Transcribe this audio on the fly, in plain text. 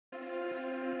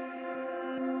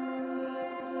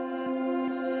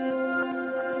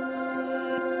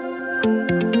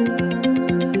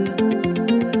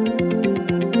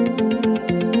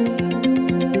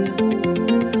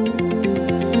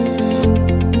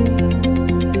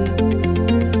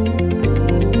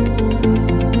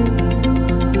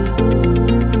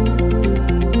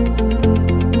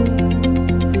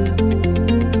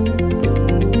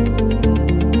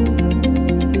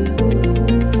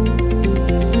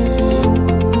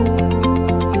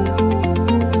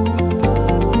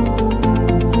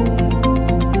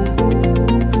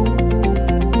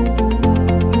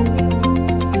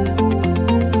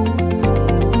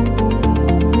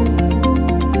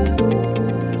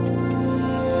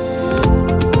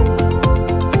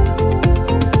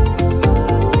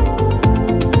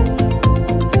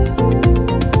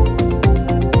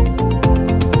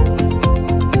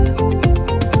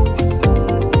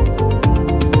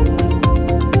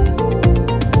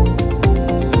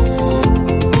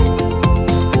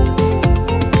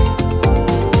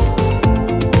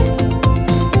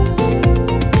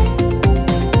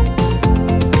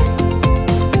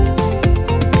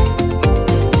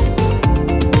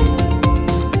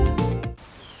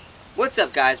What's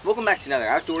up, guys? Welcome back to another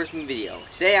outdoorsman video.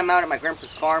 Today I'm out at my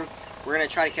grandpa's farm. We're going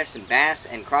to try to catch some bass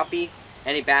and crappie.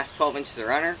 Any bass 12 inches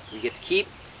or under we get to keep.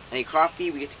 Any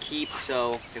crappie we get to keep,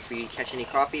 so if we catch any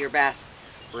crappie or bass,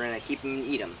 we're going to keep them and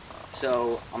eat them.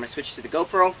 So I'm going to switch to the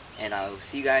GoPro and I'll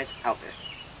see you guys out there.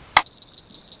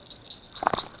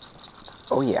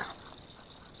 Oh yeah.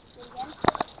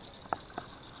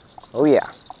 Oh yeah.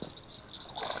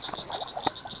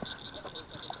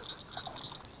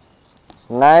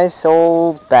 Nice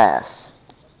old bass.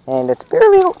 And it's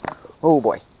barely, oh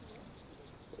boy.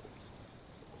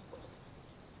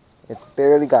 It's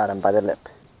barely got him by the lip.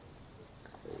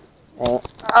 And,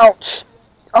 ouch!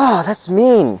 Oh, that's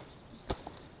mean.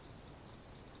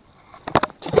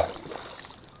 That's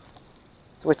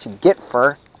what you get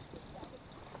for.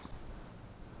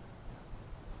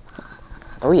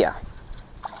 Oh yeah.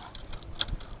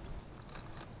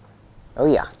 Oh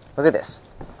yeah. Look at this.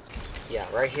 Yeah,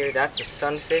 right here, that's a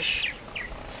sunfish.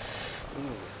 Ooh.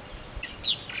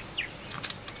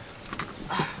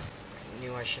 I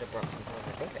knew I should have brought some paws.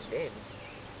 I think I did.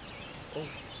 Oh,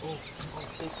 oh, oh,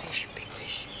 big fish, big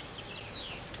fish.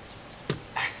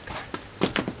 Come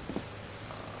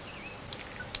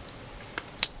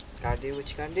on. Gotta do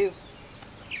what you gotta do.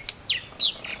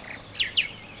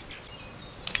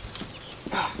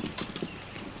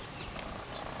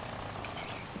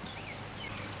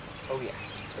 Oh yeah,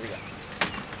 here we go.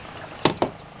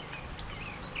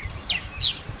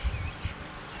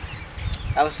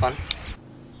 That was fun.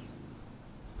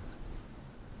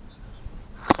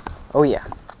 Oh yeah.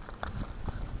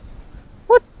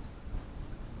 What?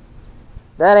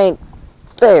 That ain't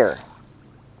fair.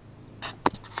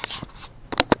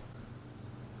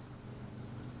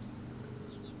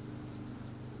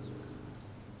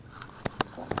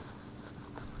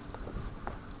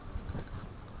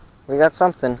 We got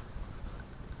something.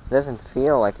 It doesn't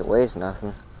feel like it weighs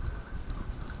nothing.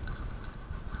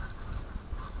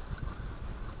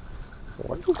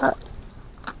 What do we got?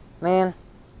 Man.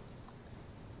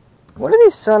 What do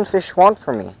these sunfish want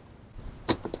from me?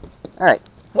 Alright,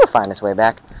 he'll find his way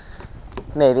back.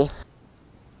 Maybe.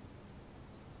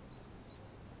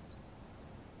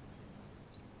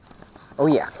 Oh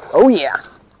yeah. Oh yeah.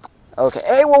 Okay.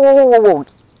 Hey, whoa, whoa, whoa, whoa.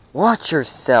 Watch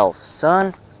yourself,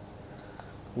 son.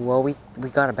 Well, we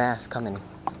got a bass coming.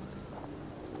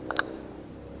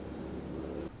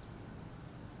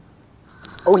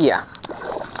 Oh yeah.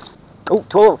 Oh,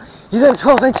 12. He's at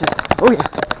 12 inches. Oh yeah.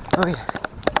 Oh yeah.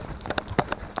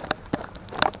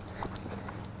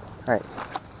 Alright.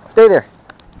 Stay there.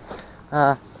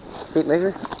 Tape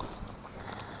measure.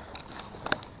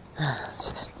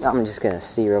 I'm just gonna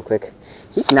see real quick.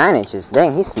 He's 9 inches.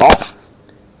 Dang, he's small.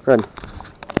 Good.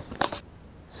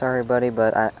 Sorry, buddy,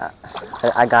 but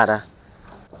I gotta.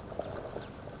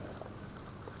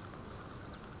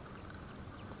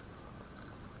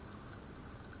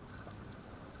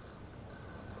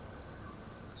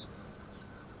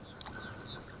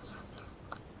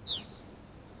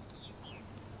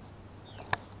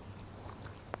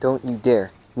 Don't you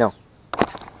dare. No.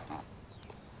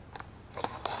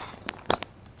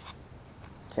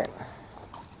 Okay.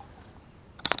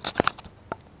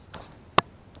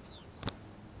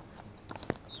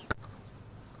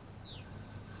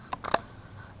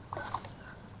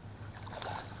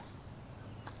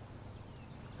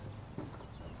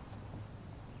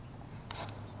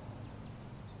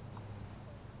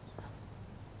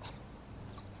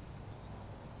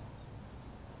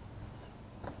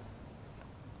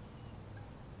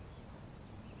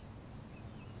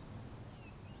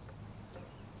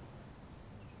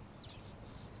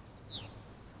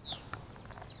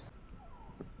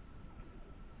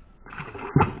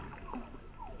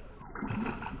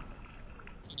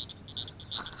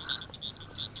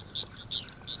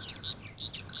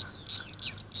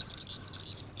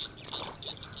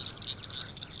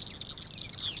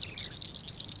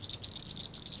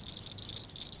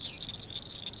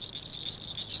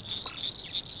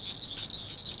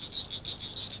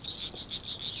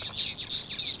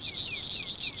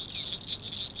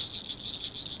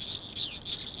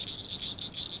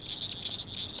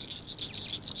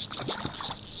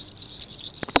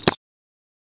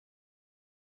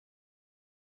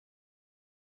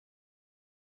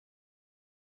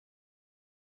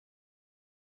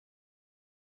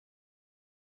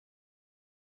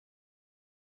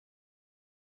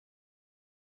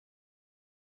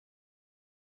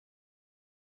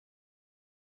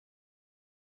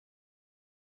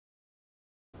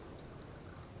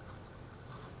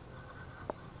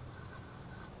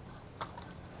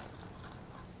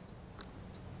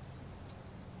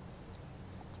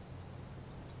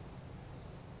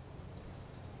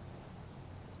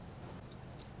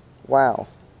 Wow.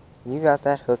 You got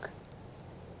that hook.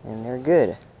 And they're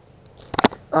good.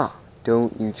 Oh,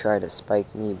 don't you try to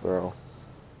spike me, bro.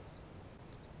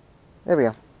 There we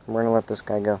go. We're gonna let this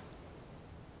guy go.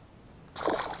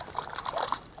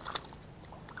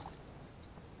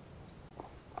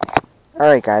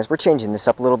 Alright guys, we're changing this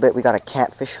up a little bit. We got a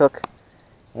catfish hook.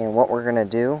 And what we're gonna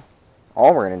do,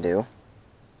 all we're gonna do,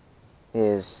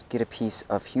 is get a piece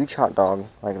of huge hot dog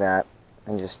like that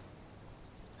and just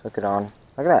hook it on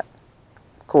like that.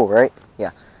 Cool, right? Yeah.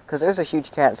 Because there's a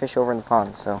huge catfish over in the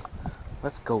pond, so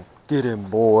let's go get him,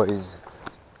 boys.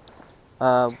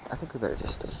 I think we better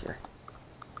just stay here.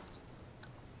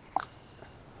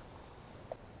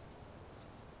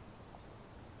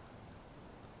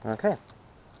 Okay.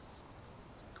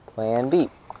 Plan B.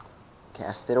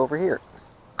 Cast it over here.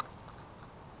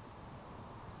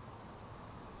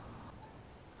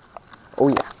 Oh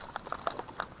yeah.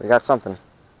 We got something.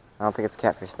 I don't think it's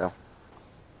catfish though.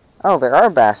 Oh, there are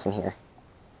bass in here.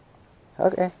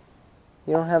 Okay.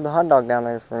 You don't have the hot dog down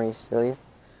there for me, still you?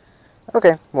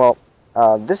 Okay, well,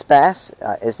 this bass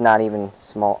is not even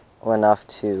small enough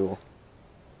to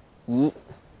eat.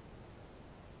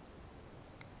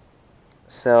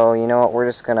 So, you know what, we're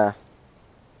just gonna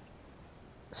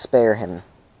spare him.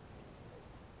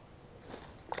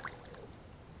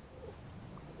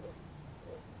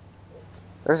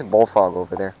 There's a bullfrog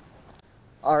over there.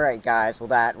 Alright guys, well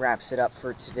that wraps it up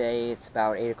for today. It's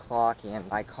about 8 o'clock and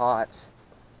I caught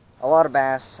a lot of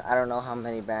bass. I don't know how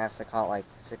many bass. I caught like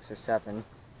 6 or 7.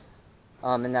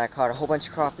 And then I caught a whole bunch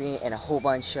of crappie and a whole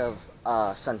bunch of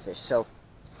sunfish. So,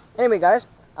 anyway guys,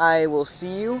 I will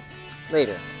see you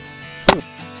later.